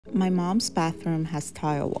My mom's bathroom has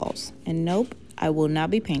tile walls, and nope, I will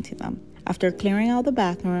not be painting them. After clearing out the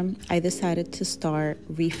bathroom, I decided to start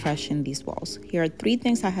refreshing these walls. Here are 3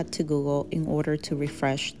 things I had to Google in order to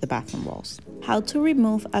refresh the bathroom walls. How to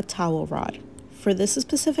remove a towel rod. For this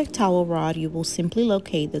specific towel rod, you will simply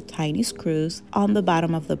locate the tiny screws on the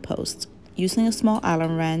bottom of the post. Using a small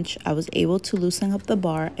Allen wrench, I was able to loosen up the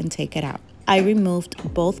bar and take it out. I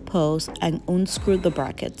removed both posts and unscrewed the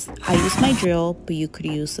brackets. I used my drill, but you could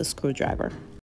use a screwdriver.